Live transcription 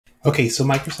Okay, so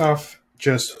Microsoft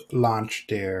just launched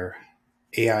their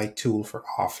AI tool for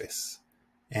Office,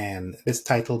 and this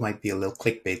title might be a little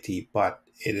clickbaity, but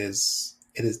it is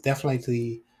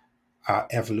definitely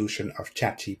evolution of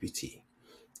Chat GPT.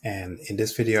 And in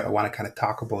this video, I want to kind of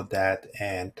talk about that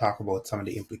and talk about some of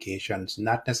the implications,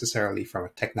 not necessarily from a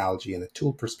technology and a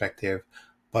tool perspective,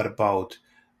 but about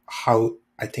how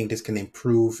I think this can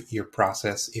improve your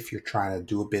process if you're trying to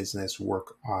do a business,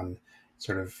 work on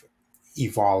sort of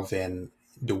evolving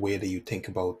the way that you think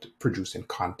about producing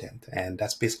content. And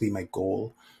that's basically my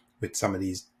goal with some of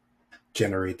these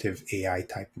generative AI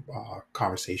type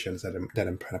conversations that I'm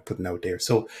kind of putting out there.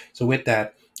 So with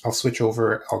that, I'll switch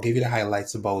over. I'll give you the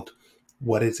highlights about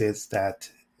what it is that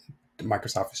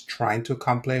Microsoft is trying to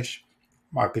accomplish.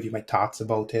 I'll give you my thoughts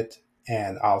about it,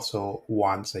 and also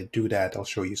once I do that, I'll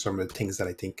show you some of the things that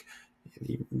I think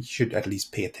you should at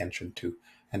least pay attention to,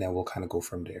 and then we'll kind of go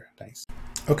from there. Thanks.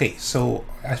 Okay, so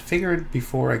I figured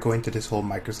before I go into this whole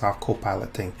Microsoft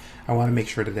Copilot thing, I want to make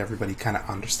sure that everybody kind of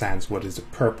understands what is the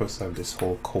purpose of this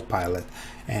whole Copilot.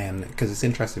 And because it's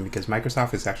interesting, because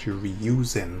Microsoft is actually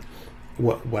reusing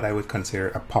what I would consider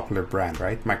a popular brand,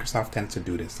 right? Microsoft tends to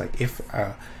do this. Like if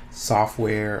a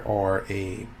software or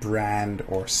a brand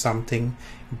or something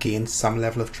gains some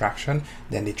level of traction,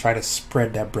 then they try to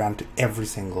spread that brand to every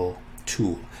single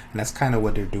tool, and that's kind of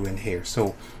what they're doing here.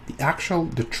 So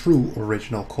the true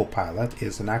original Copilot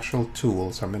is an actual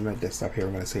tool. So I'm in my desktop here,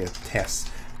 I'm going to say a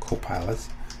test Copilot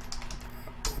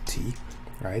OT,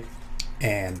 right?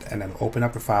 And then open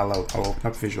up a file. I'll open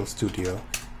up Visual Studio,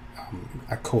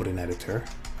 a coding editor.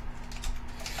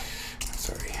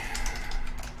 Sorry.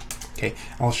 Okay,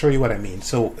 I'll show you what I mean.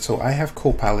 So I have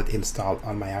Copilot installed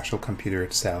on my actual computer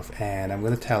itself, and I'm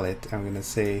going to tell it, I'm going to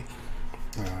say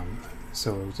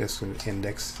so just going to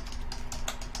index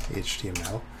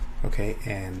HTML, okay,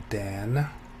 and then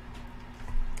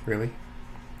really,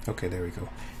 okay, there we go.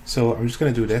 So I'm just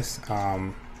going to do this,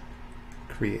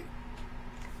 create,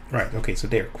 right, okay, so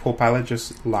there, Copilot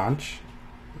just launched,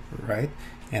 right,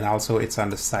 and also it's on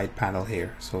the side panel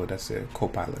here, so that's a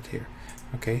Copilot here.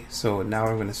 Okay, so now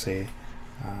I'm going to say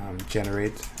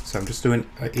generate, so I'm just doing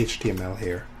HTML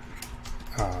here,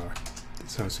 so I'm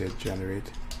going to say generate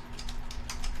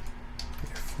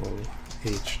full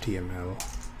HTML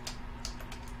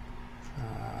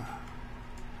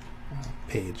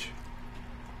page,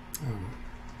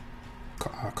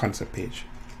 concept page,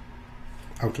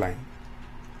 outline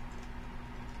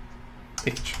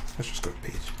page. Let's just go to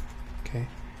page. Okay,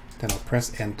 then I'll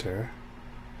press enter.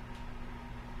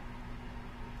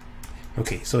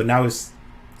 Okay, so now it's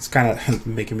kind of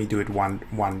making me do it one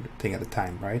thing at a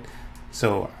time, right?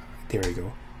 So there we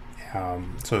go.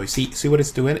 So you see what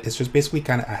it's doing? It's just basically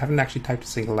kind of, I haven't actually typed a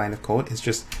single line of code. It's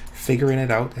just figuring it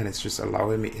out, and it's just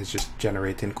allowing me, it's just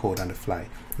generating code on the fly.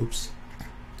 Oops,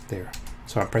 there.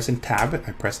 So I'm pressing tab,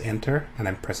 I press enter, and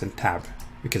I'm pressing tab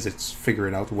because it's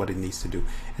figuring out what it needs to do.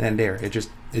 And then there, it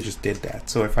just did that.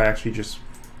 So if I actually just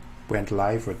went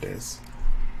live with this,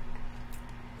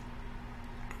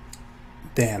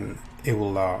 then it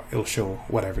will it'll show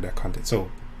whatever that content.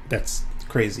 So that's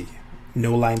crazy.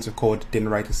 No lines of code, didn't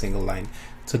write a single line.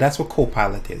 So that's what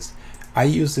Copilot is. I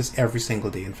use this every single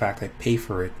day. In fact, I pay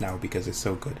for it now because it's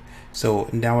so good. So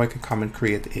now I can come and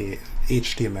create a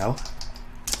JavaScript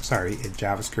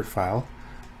file.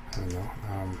 I don't know,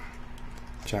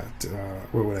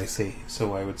 what would I say?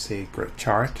 So I would say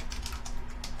chart.js.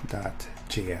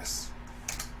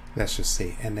 Let's just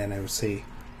say, and then I would say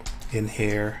in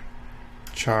here,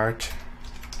 chart,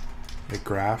 a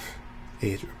graph,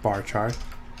 a bar chart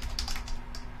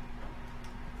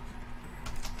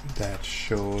that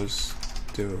shows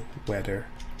the weather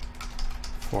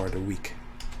for the week.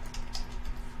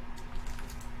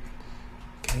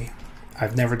 Okay,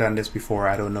 I've never done this before.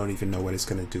 I don't even know what it's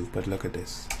going to do, but look at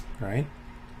this, right?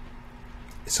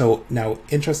 So now,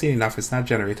 interesting enough, it's not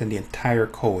generating the entire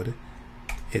code.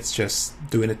 It's just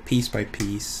doing it piece by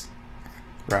piece,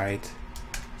 right?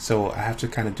 So I have to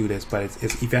kind of do this, but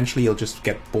it's eventually it'll just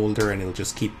get bolder, and it'll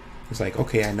just keep, it's like,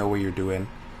 okay, I know what you're doing.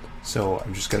 So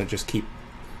I'm just going to just keep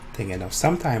thinking. Now,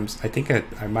 sometimes I think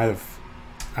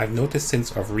I've noticed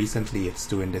since of recently it's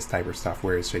doing this type of stuff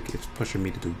where it's like it's pushing me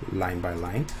to do line by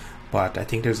line, but I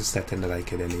think there's a setting that I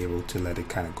could enable to let it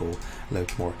kind of go a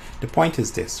little more. The point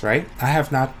is this, right? I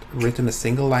have not written a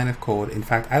single line of code. In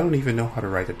fact, I don't even know how to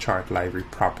write a chart library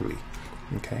properly.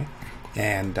 Okay,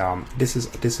 and this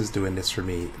is doing this for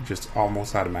me just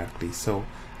almost automatically. So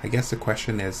I guess the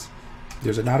question is,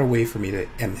 there's another way for me to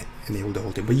enable the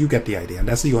whole thing, but you get the idea, and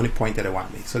that's the only point that I want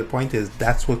to make. So the point is,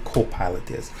 that's what Copilot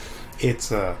is.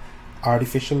 It's a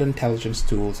artificial intelligence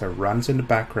tool that runs in the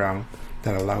background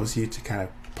that allows you to kind of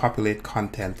populate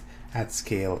content at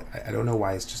scale. I don't know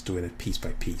why it's just doing it piece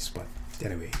by piece, but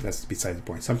anyway, that's beside the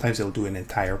point. Sometimes it'll do an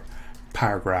entire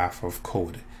paragraph of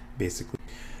code, basically.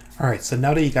 All right, so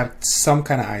now that you got some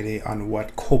kind of idea on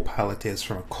what Copilot is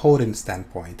from a coding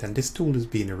standpoint, and this tool has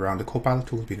been around, the Copilot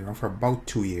tool has been around for about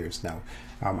 2 years now.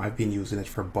 I've been using it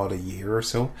for about a year or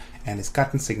so, and it's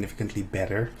gotten significantly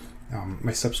better.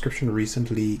 My subscription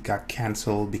recently got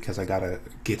canceled because I got a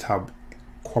GitHub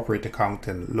corporate account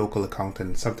and local account,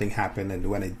 and something happened, and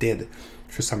when it did,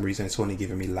 for some reason it's only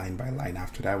giving me line by line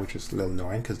after that, which is a little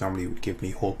annoying because normally it would give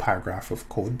me a whole paragraph of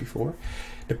code before.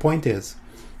 The point is,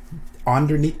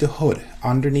 underneath the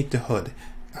hood,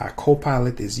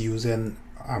 Copilot is using,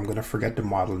 I'm going to forget the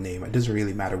model name. It doesn't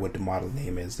really matter what the model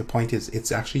name is. The point is,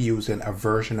 it's actually using a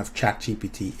version of Chat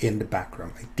GPT in the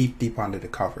background, like deep under the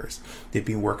covers. They've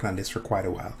been working on this for quite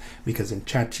a while, because in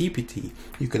Chat GPT,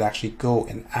 you could actually go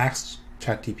and ask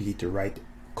Chat GPT to write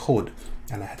code.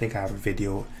 And I think I have a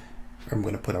video I'm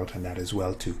going to put out on that as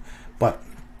well too. But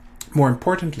more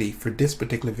importantly, for this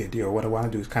particular video, what I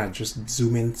want to do is kind of just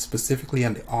zoom in specifically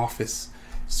on the Office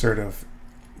sort of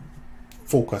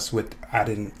focus with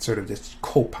adding sort of this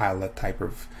Copilot type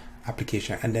of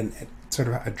application, and then sort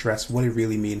of address what it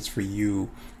really means for you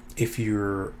if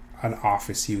you're an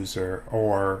Office user,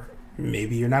 or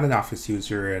maybe you're not an Office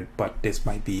user, but this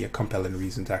might be a compelling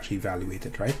reason to actually evaluate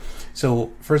it, right?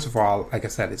 So first of all, like I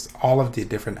said, it's all of the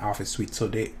different Office suites. So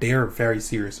they are very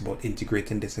serious about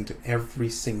integrating this into every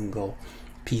single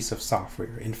piece of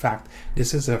software. In fact,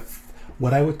 this is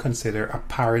what I would consider a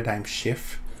paradigm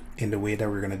shift in the way that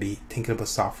we're going to be thinking about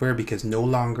software, because no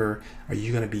longer are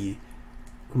you going to be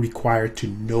required to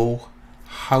know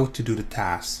how to do the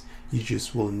tasks. You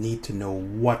just will need to know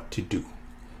what to do,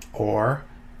 or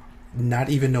not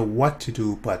even know what to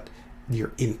do, but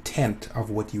your intent of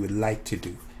what you would like to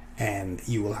do, and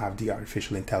you will have the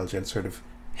artificial intelligence sort of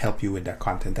help you with that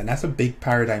content. And that's a big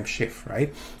paradigm shift,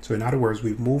 right? So in other words,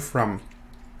 we've moved from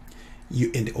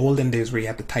in the olden days where you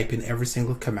had to type in every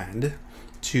single command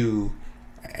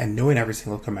and knowing every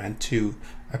single command, to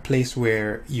a place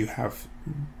where you have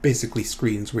basically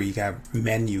screens where you have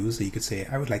menus that you could say,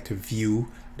 I would like to view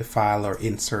the file or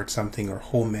insert something, or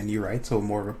home menu, right? So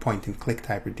more of a point and click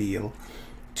type of deal,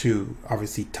 to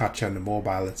obviously touch on the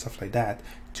mobile and stuff like that,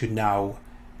 to now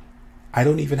I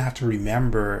don't even have to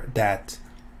remember that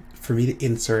for me to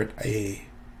insert a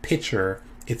picture,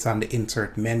 it's on the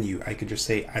insert menu. I could just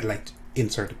say, I'd like to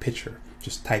insert a picture,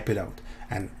 just type it out.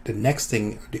 And the next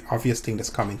thing, the obvious thing that's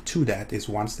coming to that is,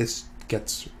 once this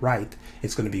gets right,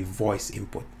 it's going to be voice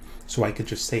input. So I could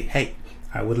just say, hey,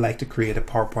 I would like to create a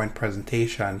PowerPoint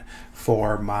presentation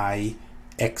for my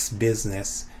X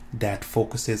business that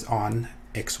focuses on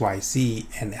XYZ,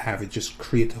 and have it just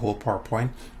create the whole PowerPoint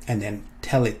and then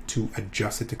tell it to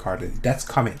adjust it to accordingly. That's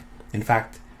coming. In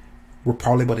fact, we're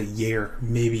probably about a year,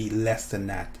 maybe less than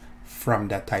that, from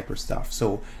that type of stuff.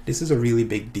 So this is a really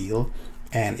big deal,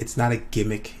 and it's not a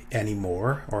gimmick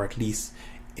anymore, or at least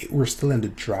we're still in the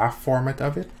draft format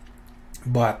of it,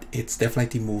 but it's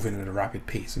definitely moving at a rapid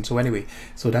pace. And so anyway,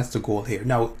 so that's the goal here.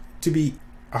 Now, to be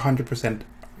 100%,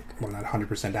 well, not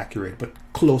 100% accurate, but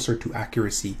closer to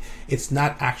accuracy, it's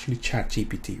not actually Chat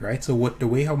GPT, right? So the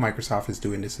way how Microsoft is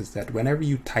doing this is that whenever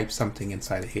you type something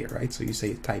inside of here, right? So you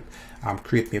say type,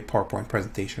 create me a PowerPoint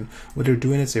presentation. What they're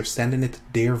doing is they're sending it to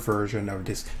their version of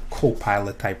this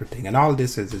Copilot type of thing. And all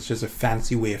this is just a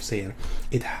fancy way of saying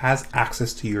it has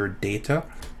access to your data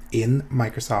in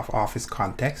Microsoft Office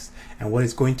context. And what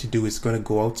it's going to do is going to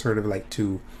go out sort of like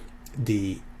to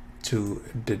the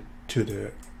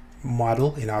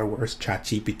model, in other words,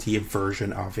 ChatGPT, a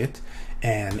version of it,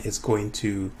 and it's going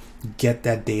to get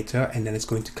that data, and then it's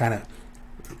going to kind of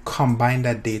combine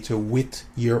that data with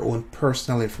your own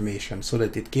personal information so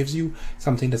that it gives you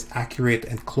something that's accurate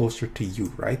and closer to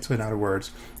you, right? So in other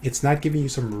words, it's not giving you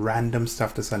some random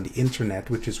stuff that's on the internet,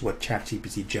 which is what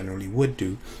ChatGPT generally would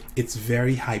do. It's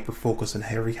very hyper focused and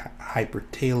very hyper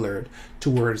tailored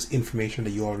towards information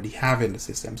that you already have in the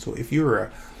system. So if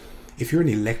you're an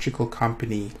electrical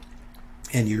company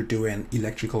and you're doing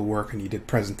electrical work and you did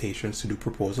presentations to do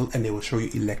proposal, and they will show you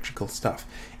electrical stuff.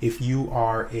 If you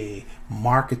are a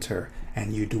marketer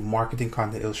and you do marketing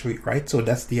content, it'll show you, right? So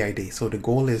that's the idea. So the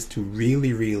goal is to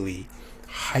really, really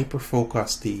hyper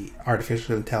focus the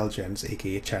artificial intelligence,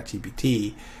 aka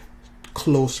ChatGPT,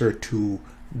 closer to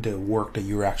the work that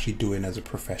you're actually doing as a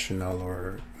professional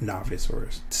or novice or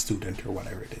student or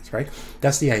whatever it is, right?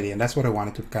 That's the idea, and that's what I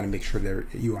wanted to kind of make sure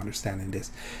that you understand in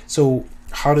this. So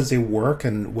how does it work,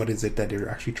 and what is it that they're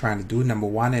actually trying to do? Number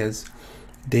one is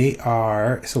They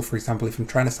are, so for example, if I'm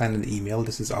trying to send an email,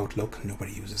 this is Outlook.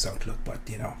 Nobody uses Outlook, but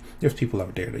you know, there's people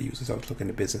out there that uses Outlook in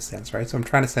the business sense, right? So I'm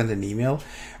trying to send an email,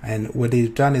 and what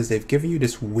they've done is they've given you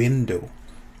this window,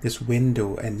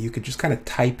 and you could just kind of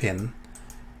type in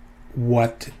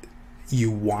what you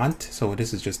want. So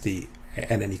this is just the,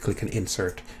 and then you click an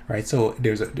insert, right? So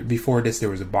before this, there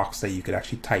was a box that you could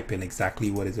actually type in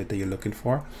exactly what is it that you're looking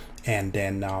for, and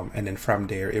then from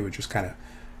there it would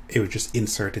just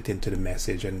insert it into the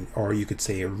message, and or you could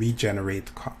say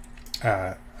regenerate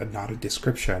not a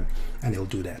description, and it'll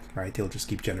do that, right? It'll just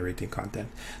keep generating content.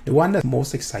 The one that's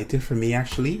most exciting for me,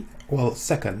 actually, well,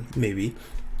 second maybe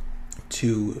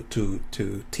to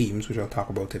Teams, which I'll talk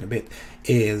about in a bit,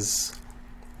 is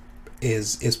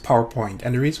PowerPoint.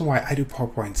 And the reason why I do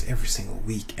PowerPoints every single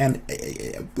week, and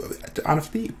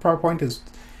honestly, PowerPoint is,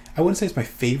 I wouldn't say it's my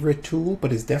favorite tool,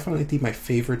 but it's definitely my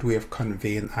favorite way of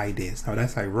conveying ideas. Now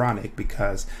that's ironic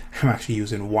because I'm actually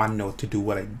using OneNote to do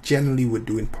what I generally would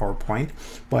do in PowerPoint.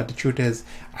 But the truth is,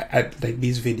 like,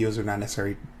 these videos are not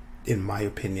necessarily, in my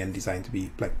opinion, designed to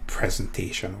be like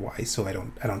presentation wise. So I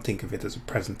don't think of it as a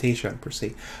presentation per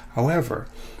se. However,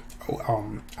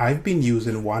 I've been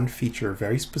using one feature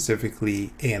very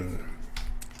specifically in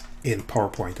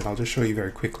PowerPoint, and I'll just show you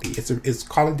very quickly. It's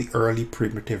called the early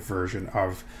primitive version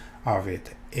of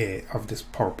this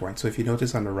PowerPoint. So if you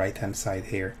notice on the right hand side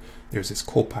here, there's this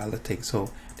Copilot thing.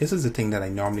 So this is the thing that I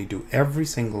normally do every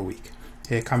single week.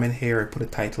 Okay, I come in here, I put a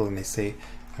title, and I say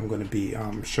I'm going to be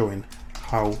showing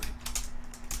how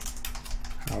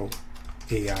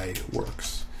AI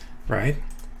works, right?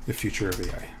 The future of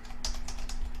AI.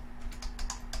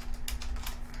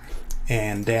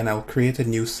 And then I'll create a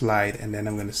new slide, and then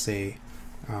I'm going to say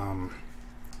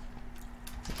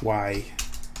why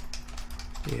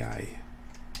AI.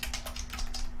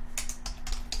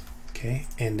 Okay,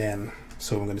 and then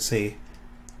so I'm going to say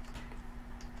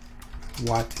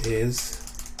what is,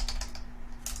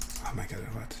 oh my god,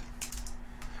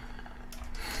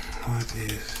 what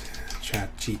is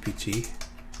Chat GPT?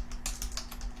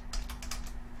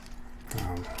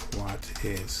 What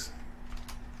is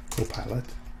Copilot?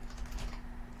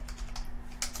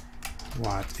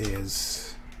 What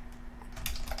is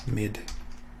Midjourney?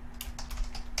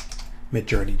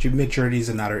 Midjourney is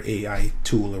another AI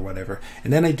tool or whatever.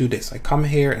 And then I do this. I come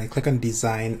here and I click on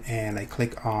design, and I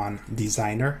click on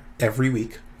designer every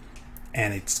week,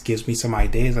 and it gives me some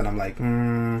ideas, and I'm like,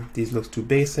 these looks too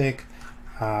basic.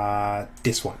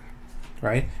 This one,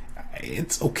 right?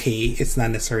 It's okay. It's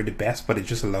not necessarily the best, but it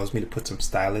just allows me to put some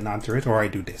styling onto it. Or I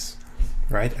do this,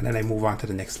 right? And then I move on to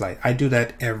the next slide. I do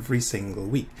that every single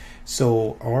week.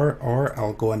 So, or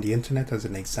I'll go on the internet as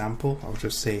an example. I'll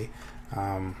just say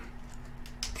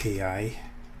AI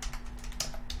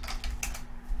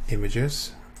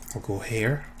images. I'll go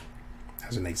here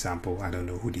as an example. I don't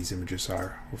know who these images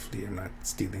are. Hopefully I'm not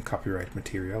stealing copyright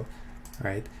material,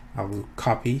 right? I will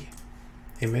copy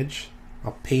image.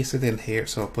 I'll paste it in here.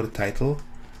 So I'll put a title,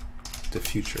 the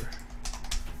future,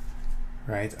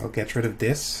 right? I'll get rid of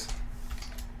this.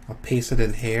 I'll paste it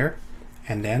in here,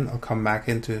 and then I'll come back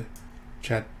into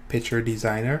Chat Picture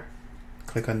Designer,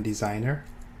 click on Designer,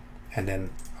 and then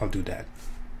I'll do that.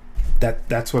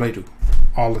 That's what I do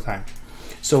all the time.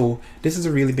 So this is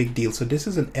a really big deal. So this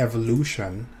is an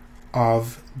evolution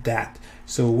of that.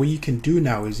 So what you can do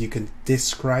now is you can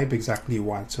describe exactly what you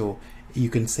want. So you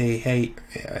can say, hey,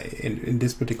 in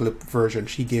this particular version,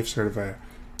 she gave sort of a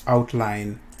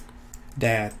outline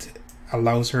that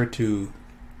allows her to,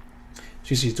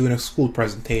 she's doing a school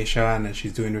presentation, and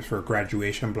she's doing it for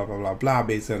graduation, blah, blah, blah, blah,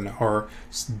 based on her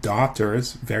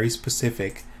daughter's very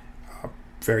specific,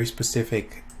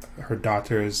 her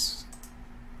daughter's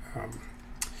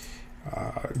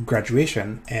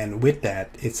graduation. And with that,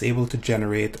 it's able to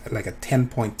generate like a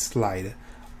 10-point slide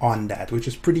on that, which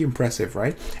is pretty impressive,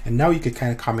 right? And now you could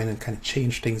kind of come in and kind of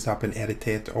change things up and edit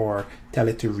it, or tell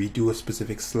it to redo a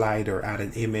specific slide or add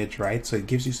an image, right? So it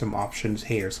gives you some options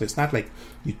here. So it's not like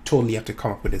you totally have to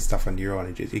come up with this stuff on your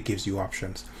own. It gives you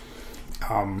options.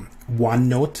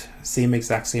 OneNote,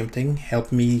 exact same thing.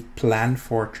 Help me plan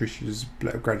for Trisha's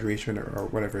graduation or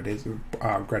whatever it is,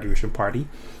 graduation party,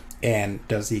 and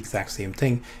does the exact same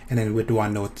thing. And then with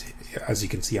OneNote, as you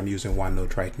can see, I'm using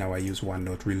OneNote right now. I use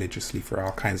OneNote religiously for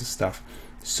all kinds of stuff.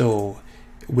 So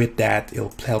with that,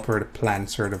 it'll help her to plan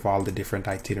sort of all the different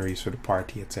itineraries for the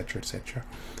party, etc., etc.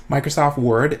 Microsoft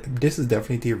Word, this is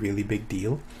definitely a really big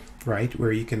deal, right?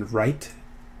 Where you can write,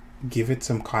 give it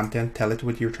some content, tell it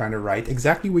what you're trying to write,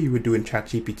 exactly what you would do in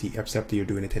ChatGPT, except you're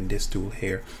doing it in this tool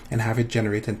here, and have it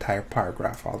generate an entire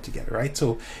paragraph altogether, right?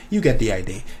 So you get the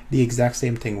idea. The exact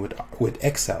same thing with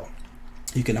Excel.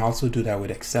 You can also do that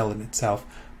with Excel in itself,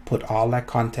 put all that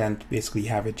content, basically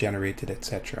have it generated,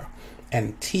 etc.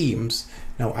 And Teams,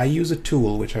 now I use a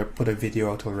tool which I put a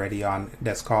video out already on,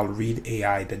 that's called Read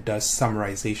AI, that does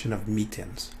summarization of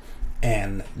meetings.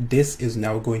 And this is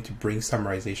now going to bring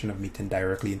summarization of meeting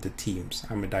directly into Teams.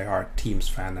 I'm a diehard Teams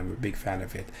fan. I'm a big fan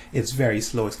of it. It's very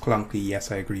slow. It's clunky.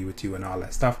 Yes, I agree with you and all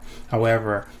that stuff.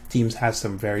 However, Teams has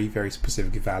some very, very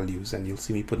specific values, and you'll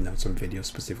see me putting out some videos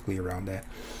specifically around that.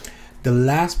 The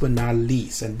last but not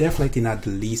least, and definitely not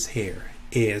the least here,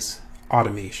 is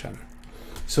automation.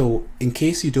 So in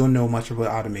case you don't know much about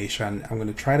automation, I'm going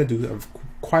to try to do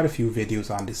quite a few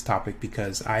videos on this topic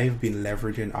because I've been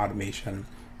leveraging automation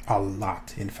a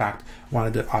lot. In fact, one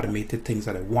of the automated things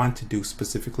that I want to do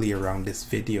specifically around these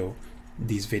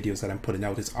videos that I'm putting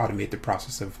out, is automate the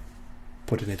process of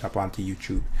putting it up onto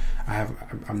YouTube.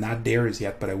 I'm not there as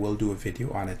yet, but I will do a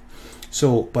video on it.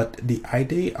 So, but the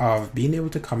idea of being able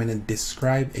to come in and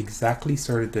describe exactly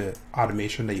sort of the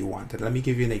automation that you wanted. Let me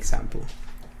give you an example.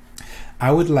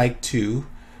 I would like to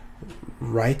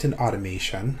write an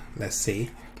automation, let's say,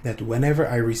 that whenever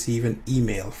I receive an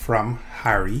email from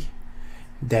Harry,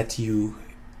 that you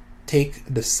take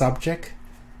the subject,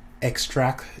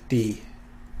 extract the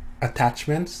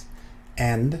attachments,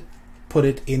 and put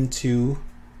it into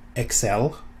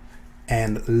Excel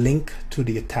and link to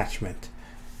the attachment.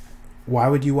 Why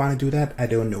would you want to do that? I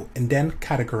don't know. And then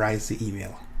categorize the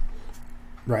email,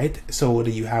 right? So that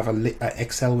you have a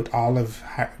Excel with all of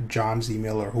John's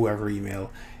email or whoever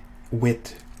email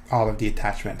with all of the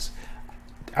attachments.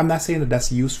 I'm not saying that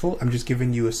that's useful. I'm just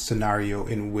giving you a scenario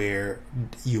in where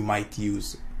you might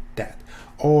use that.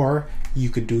 Or you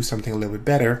could do something a little bit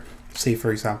better. Say,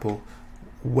 for example,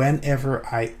 whenever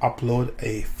I upload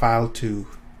a file to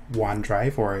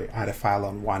OneDrive, or I add a file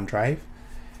on OneDrive,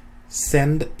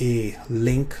 send a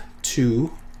link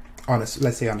to,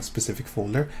 let's say on a specific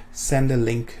folder, send a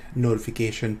link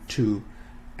notification to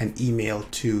an email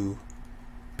to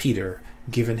Peter,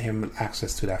 giving him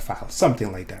access to that file,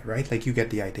 something like that, right? Like, you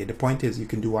get the idea. The point is, you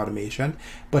can do automation,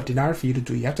 but in order for you to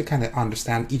do, you have to kind of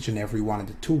understand each and every one of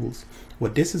the tools.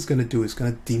 What this is going to do is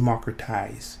going to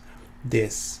democratize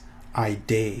this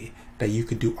idea that you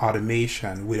could do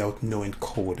automation without knowing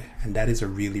code, and that is a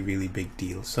really, really big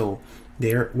deal. So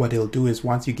there, what it'll do is,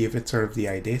 once you give it sort of the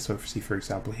idea, so see, for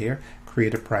example here,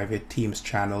 create a private Teams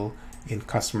channel in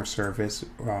customer service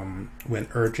when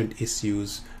urgent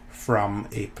issues from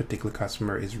a particular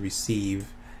customer is received,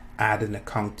 add the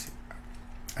account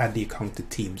to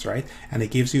Teams, right? And it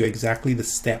gives you exactly the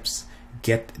steps.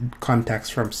 Get contacts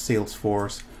from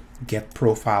Salesforce, get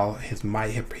profile,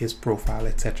 his profile,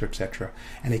 etc., etc.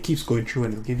 And it keeps going through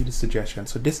and it'll give you the suggestion.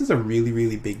 So this is a really,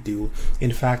 really big deal.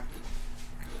 In fact,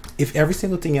 if every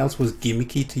single thing else was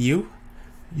gimmicky to you,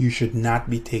 you should not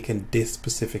be taking this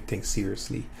specific thing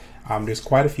seriously. There's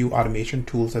quite a few automation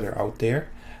tools that are out there.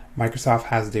 Microsoft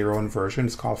has their own version.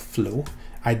 It's called Flow.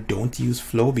 I don't use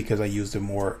Flow because I use the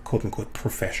more quote-unquote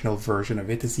professional version of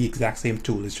it. It's the exact same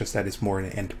tool. It's just that it's more in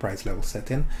an enterprise level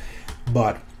setting,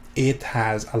 but it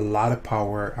has a lot of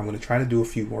power. I'm going to try to do a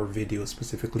few more videos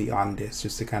specifically on this,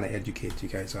 just to kind of educate you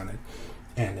guys on it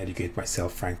and educate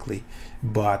myself, frankly.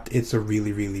 But it's a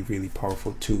really, really, really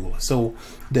powerful tool. So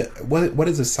what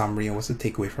is the summary and what's the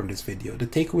takeaway from this video? The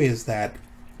takeaway is that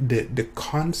the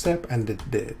concept and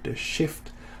the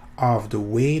shift of the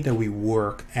way that we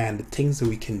work and the things that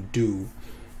we can do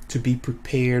to be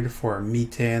prepared for a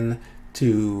meeting,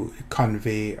 to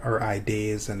convey our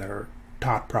ideas and our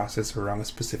thought process around a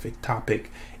specific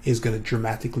topic, is going to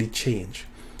dramatically change.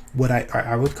 What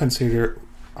I would consider,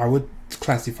 I would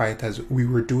classify it as, we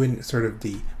were doing sort of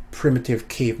the primitive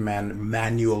caveman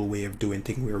manual way of doing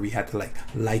things, where we had to like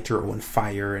light our own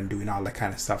fire and doing all that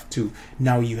kind of stuff, to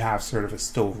now you have sort of a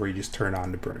stove where you just turn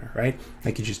on the burner, right?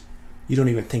 Like, you don't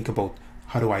even think about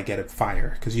how do I get a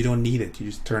fire, because you don't need it. You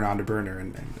just turn on the burner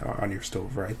and on your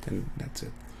stove, right? And that's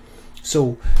it.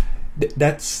 So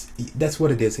that's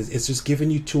what it is. It's just giving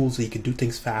you tools so you can do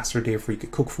things faster, therefore you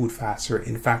can cook food faster.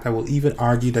 In fact, I will even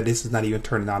argue that this is not even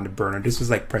turning on the burner. This is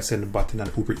like pressing the button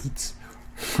on Uber Eats,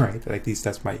 right? At least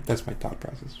that's my thought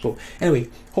process. So anyway,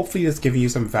 hopefully that's giving you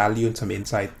some value and some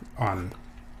insight on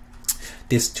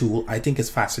this tool. I think it's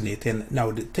fascinating.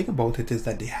 Now, the thing about it is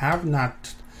that they have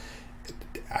not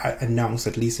announced,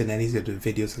 at least in any of the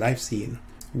videos that I've seen,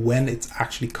 when it's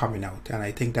actually coming out. And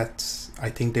I think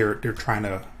they're trying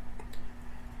to,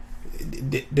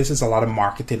 this is a lot of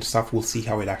marketing stuff. We'll see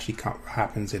how it actually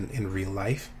happens in real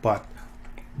life, but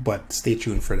stay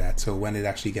tuned for that. So when it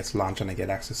actually gets launched and I get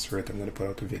access to it, I'm going to put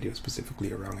out a video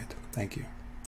specifically around it. Thank you.